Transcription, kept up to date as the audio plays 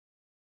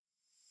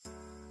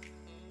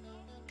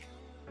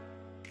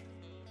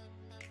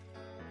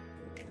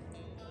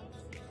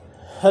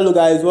Hello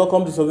guys,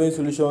 welcome to Surveying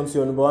Solutions,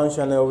 your number one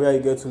channel where you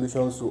get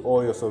solutions to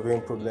all your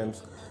surveying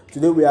problems.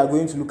 Today we are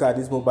going to look at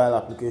this mobile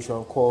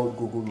application called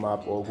Google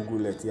Map or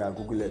Google Earth.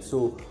 Google Earth.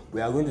 So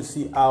we are going to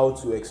see how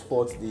to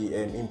export the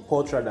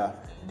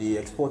the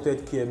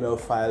exported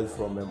Kml file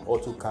from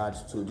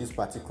AutoCAD to this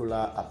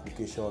particular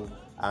application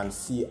and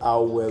see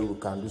how well we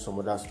can do some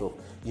other stuff.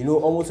 You know,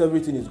 almost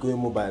everything is going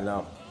mobile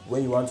now.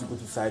 When you want to go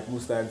to site,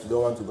 most times you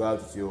don't want to go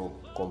out with your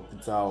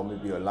computer or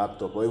maybe your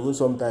laptop, or even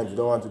sometimes you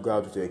don't want to go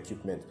out with your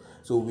equipment.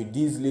 So with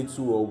these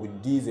little or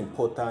with these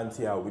important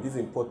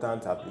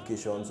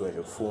applications on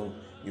your phone,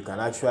 you can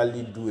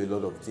actually do a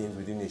lot of things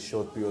within a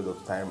short period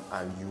of time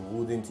and you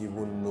wouldn't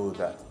even know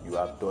that you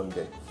have done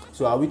them.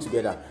 So are we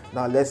together?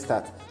 Now let's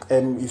start.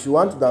 If you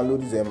want to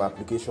download this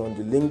application,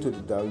 the link to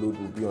the download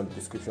will be on the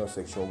description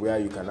section where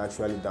you can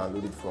actually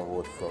download it from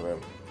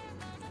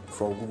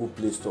Google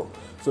Play Store.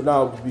 So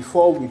now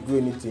before we do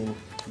anything,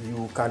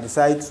 you can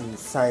decide to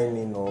sign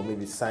in or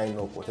maybe sign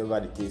up, whatever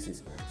the case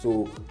is.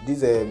 So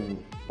this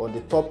on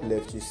the top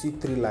left you see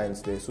three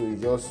lines there, so you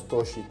just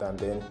touch it and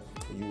then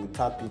you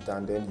tap it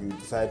and then you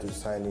decide to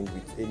sign in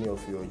with any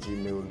of your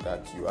Gmail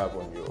that you have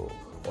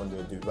on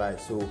your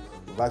device. So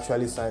we've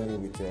actually signed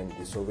in with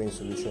the Surveying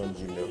Solution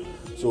Gmail.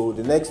 So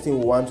the next thing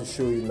we want to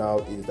show you now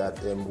is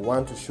that we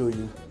want to show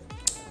you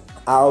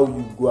how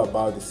you go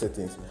about the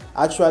settings.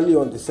 Actually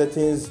on the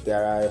settings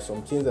there are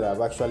some things that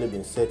have actually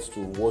been set to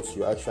what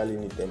you actually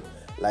need them.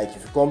 Like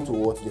if you come to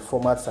the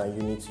formats and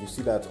units, you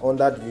see that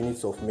under the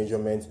units of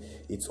measurement,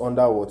 it's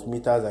under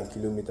meters and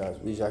kilometers,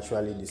 which is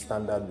actually the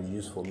standard we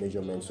use for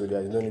measurement. So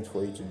there is no need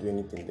for you to do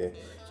anything there.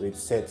 So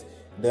it's set.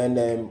 Then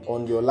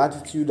on your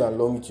latitude and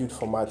longitude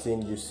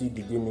formatting, you see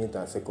degree, minute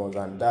and seconds,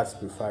 and that's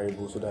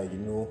preferable so that you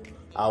know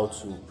how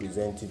to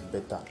present it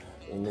better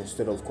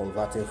instead of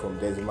converting from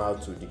decimal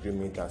to degree,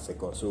 minute and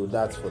seconds. So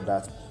that's for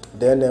that.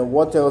 Then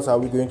what else are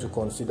we going to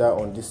consider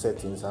on these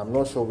settings? I'm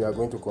not sure we are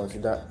going to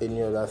consider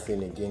any other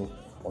thing again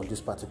on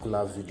this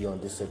particular video on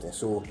this setting.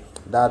 So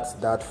that's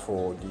that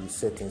for the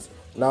settings.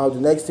 Now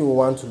the next thing we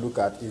want to look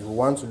at is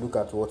what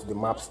the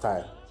map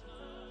style.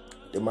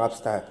 The map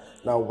style.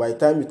 Now by the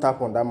time you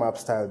tap on that map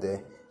style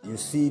there, you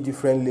see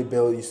different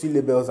labels, you see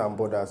labels and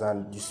borders,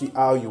 and you see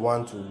how you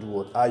want to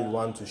do how you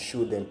want to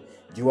show them.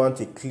 Do you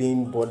want a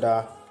clean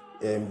border?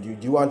 Do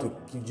you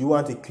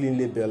want a clean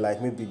label,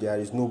 like maybe there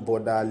is no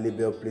border,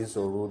 label, place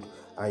or road,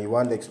 and you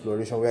want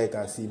exploration where you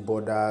can see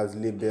borders,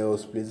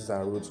 labels, places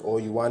and roads, or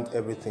you want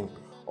everything,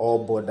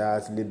 all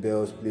borders,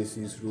 labels,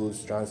 places,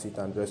 roads, transit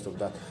and the rest of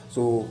that.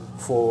 So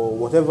for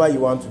whatever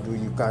you want to do,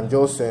 you can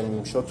just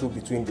shuttle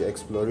between the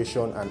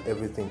exploration and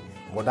everything.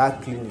 But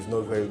that clean is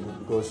not very good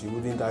because you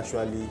wouldn't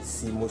actually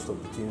see most of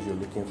the things you're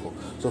looking for.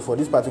 So for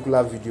this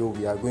particular video,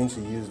 we are going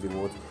to use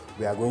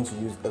we are going to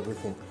use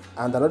everything.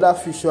 And another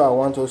feature I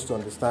want us to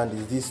understand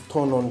is this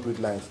turn on grid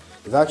lines.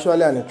 It's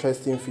actually an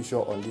interesting feature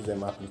on this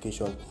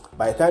application.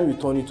 By the time you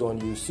turn it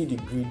on, you see the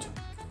grid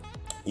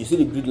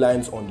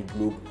lines on the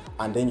globe,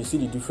 and then you see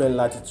the different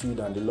latitude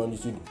and the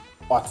longitude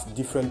at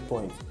different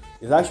points.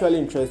 It's actually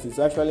interesting. It's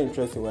actually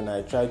interesting when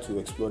I try to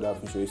explore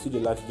that feature. You see the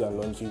latitude and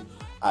longitude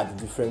at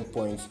the different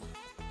points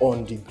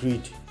on the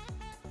grid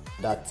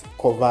that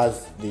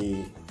covers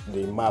the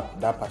map,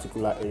 that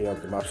particular area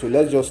of the map. So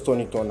let's just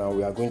turn it on and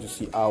we are going to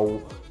see how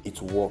it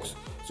works.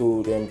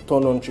 So then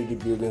turn on 3D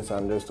buildings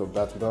and the rest of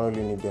that. We don't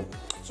really need them.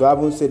 So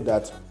having said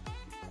that,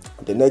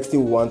 the next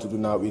thing we want to do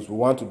now is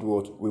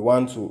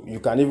you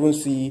can even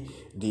see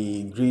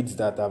the grids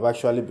that have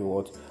actually been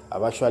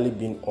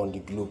on the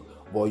globe,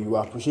 but you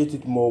appreciate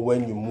it more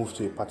when you move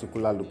to a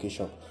particular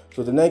location.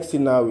 So the next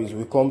thing now is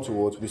we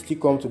still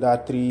come to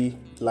that three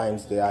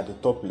lines there at the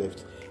top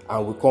left,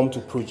 and we come to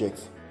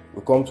projects.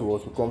 We come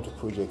to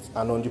projects,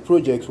 and on the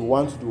projects we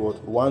want to do we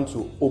want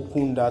to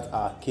open that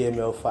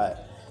Kml file,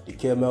 the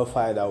Kml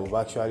file that we've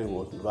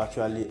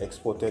actually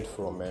exported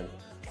from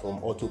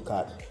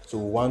AutoCAD. So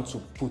we want to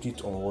put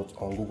it on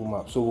Google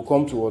Maps. So we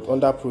come to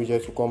under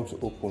projects, we come to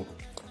open.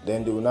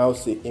 Then they will now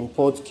say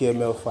import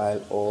Kml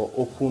file or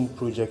open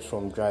project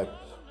from drive.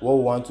 What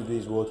we want to do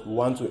is we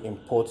want to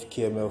import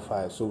Kml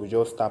file. So we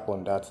just tap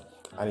on that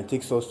and it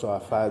takes us to our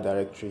file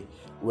directory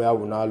where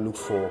we now look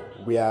for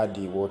where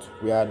the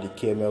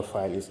Kml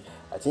file is.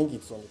 I think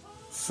it's on.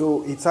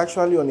 So it's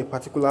actually on a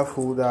particular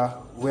folder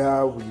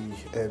where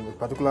a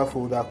particular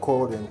folder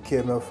called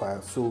Kml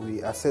file. So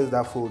we access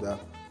that folder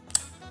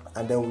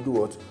and then we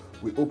do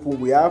we open.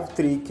 We have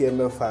three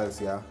Kml files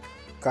here: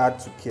 CAD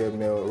to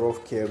KML,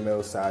 rough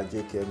KML,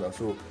 SAJ KML.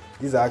 So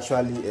these are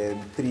actually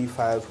three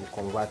files we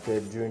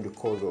converted during the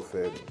course of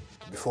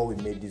before we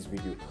made this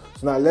video.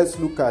 So now let's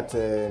look at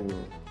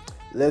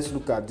this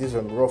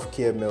rough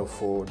KML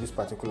for this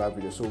particular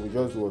video. So we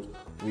just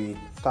we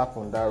tap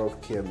on that rough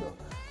KML.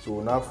 So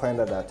we'll now find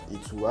out that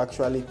it will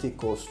actually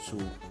take us to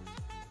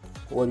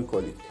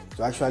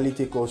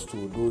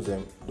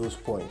those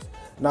points.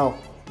 Now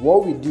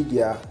what we did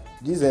here,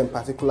 this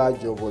particular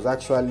job was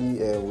actually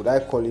would I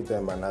call it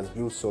an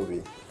as-built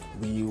survey.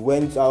 We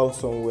went out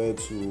somewhere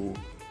to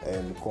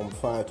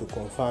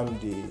confirm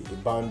the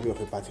boundary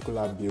of a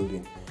particular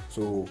building.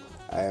 So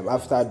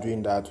after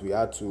doing that, we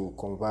had to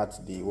convert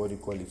the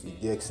the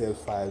DXL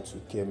file to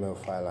Kml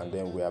file, and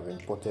then we have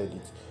imported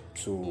it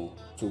to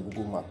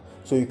Google Map.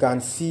 So you can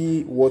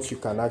see what you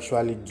can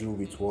actually do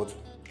with what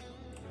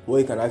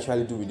you can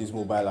actually do with this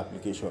mobile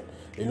application.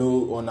 You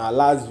know, on our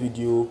last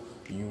video,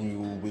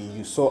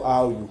 you saw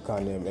how you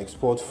can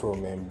export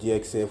from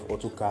DXF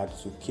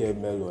AutoCAD to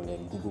KML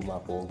on Google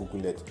Map or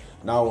Google Earth.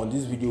 Now on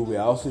this video, we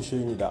are also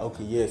showing you that,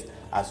 okay, yes,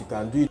 as you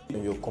can do it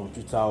on your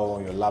computer or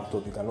on your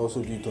laptop, you can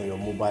also do it on your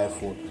mobile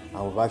phone,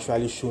 and we've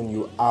actually shown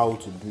you how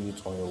to do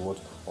it on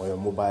your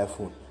mobile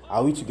phone.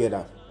 Are we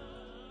together?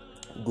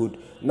 Good.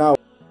 Now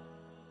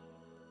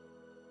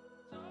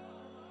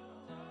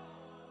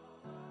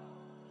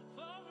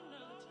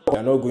we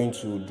are not going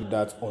to do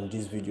that on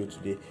this video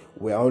today.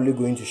 We are only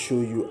going to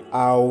show you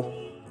how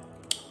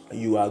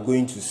you are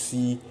going to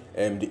see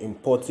the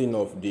importing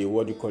of the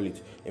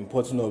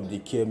importing of the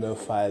KML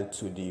file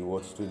to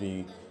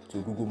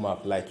Google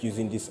Map, like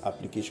using this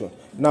application.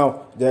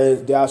 Now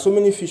there are so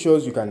many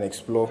features you can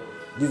explore.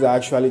 These are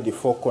actually the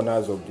four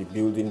corners of the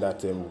building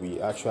that we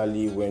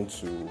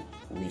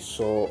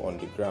saw on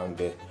the ground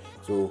there.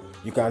 So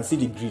you can see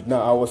the grid.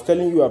 Now I was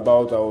telling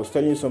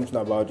you something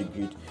about the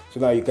grid. So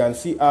now you can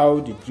see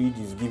how the grid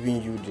is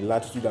giving you the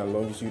latitude and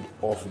longitude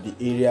of the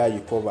area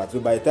you cover.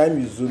 So by the time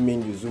you zoom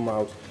in, you zoom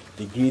out,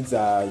 the grids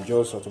are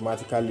just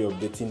automatically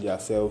updating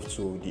themselves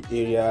to the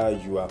area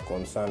you are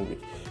concerned with.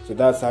 So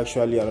that's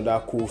actually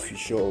another cool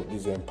feature of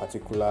this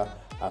particular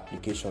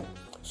application.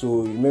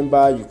 So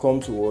remember, you come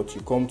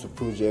to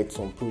projects.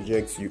 On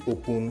projects, you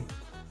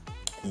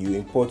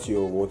import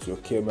your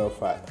KML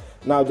file.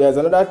 Now there's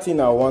another thing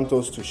I want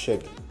us to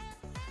check.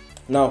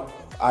 Now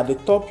at the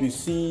top, you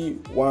see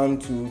 1,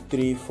 2,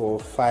 3, 4,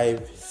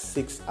 5,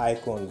 6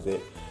 icons there.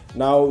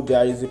 Now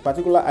there is a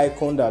particular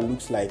icon that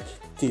looks like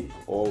tape,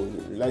 or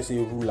let's say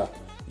ruler.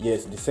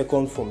 Yes, the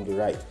second from the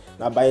right.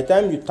 Now by the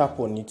time you tap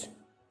on it,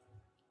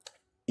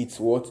 it's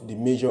the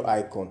measure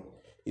icon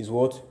is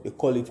they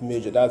call it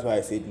measure. That's why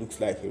I say it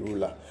looks like a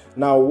ruler.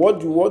 Now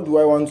what do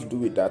I want to do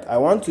with that? I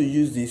want to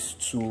use this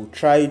to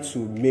try to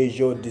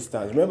measure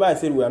distance. Remember I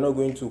said we are not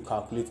going to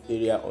calculate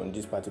area on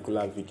this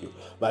particular video,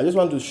 but I just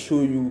want to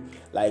show you,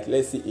 like,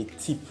 let's say a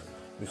tip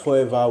before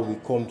ever we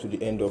come to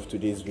the end of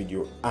today's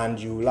video, and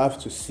you will have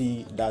to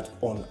see that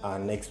on our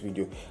next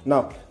video.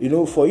 Now, you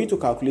know, for you to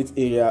calculate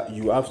area,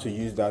 you have to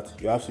use that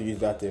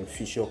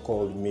feature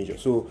called measure.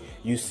 So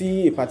you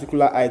see a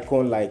particular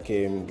icon, like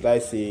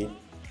let's say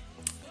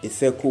a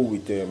circle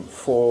with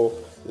 4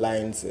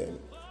 lines,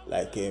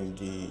 like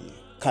the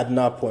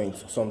cardinal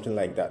point, something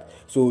like that.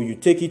 So you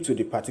take it to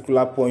the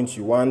particular point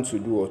you want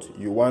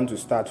to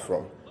start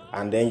from,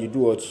 and then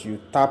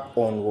you tap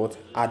on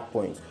add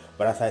point.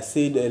 But as I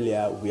said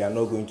earlier, we are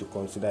not going to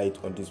consider it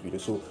on this video,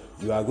 so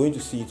you are going to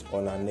see it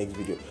on our next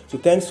video. So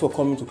thanks for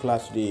coming to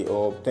class today,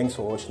 or thanks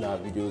for watching our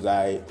videos.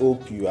 I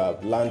hope you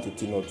have learned a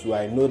thing or two.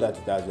 I know that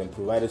it has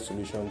provided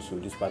solutions to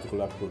this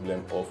particular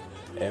problem of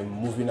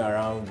moving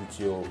around with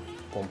your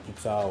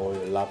computer or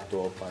your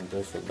laptop and the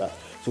rest of that.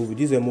 So with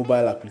this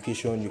mobile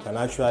application, you can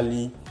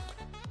actually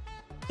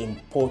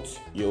import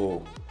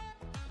your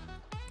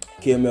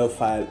KML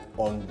file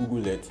on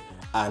Google Earth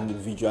and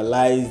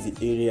visualize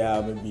the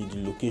area, maybe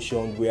the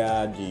location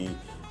where the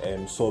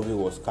survey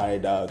was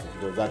carried out,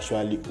 if it was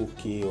actually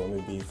okay, or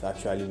maybe it's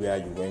actually where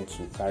you went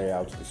to carry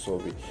out the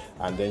survey.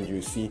 And then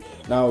you see,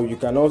 now you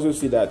can also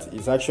see that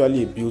it's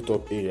actually a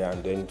built-up area,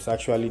 and then it's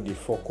actually the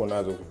 4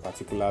 corners of a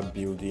particular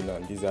building,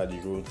 and these are the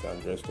roads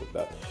and the rest of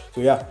that.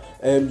 So yeah,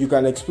 you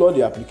can explore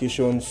the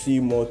application,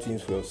 see more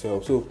things for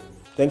yourself. So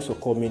thanks for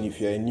coming.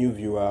 If you're a new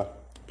viewer,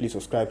 please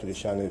subscribe to the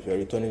channel. If you're a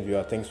returning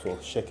viewer, thanks for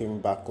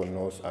checking back on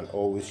us and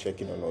always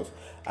checking on us.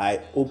 I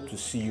hope to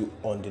see you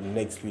on the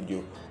next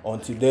video.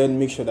 Until then,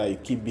 make sure that you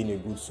keep being a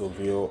good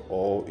surveyor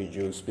or a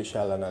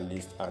geospatial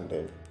analyst,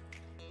 and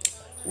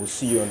we'll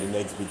see you on the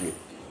next video.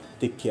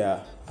 Take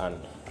care and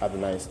have a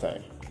nice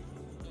time.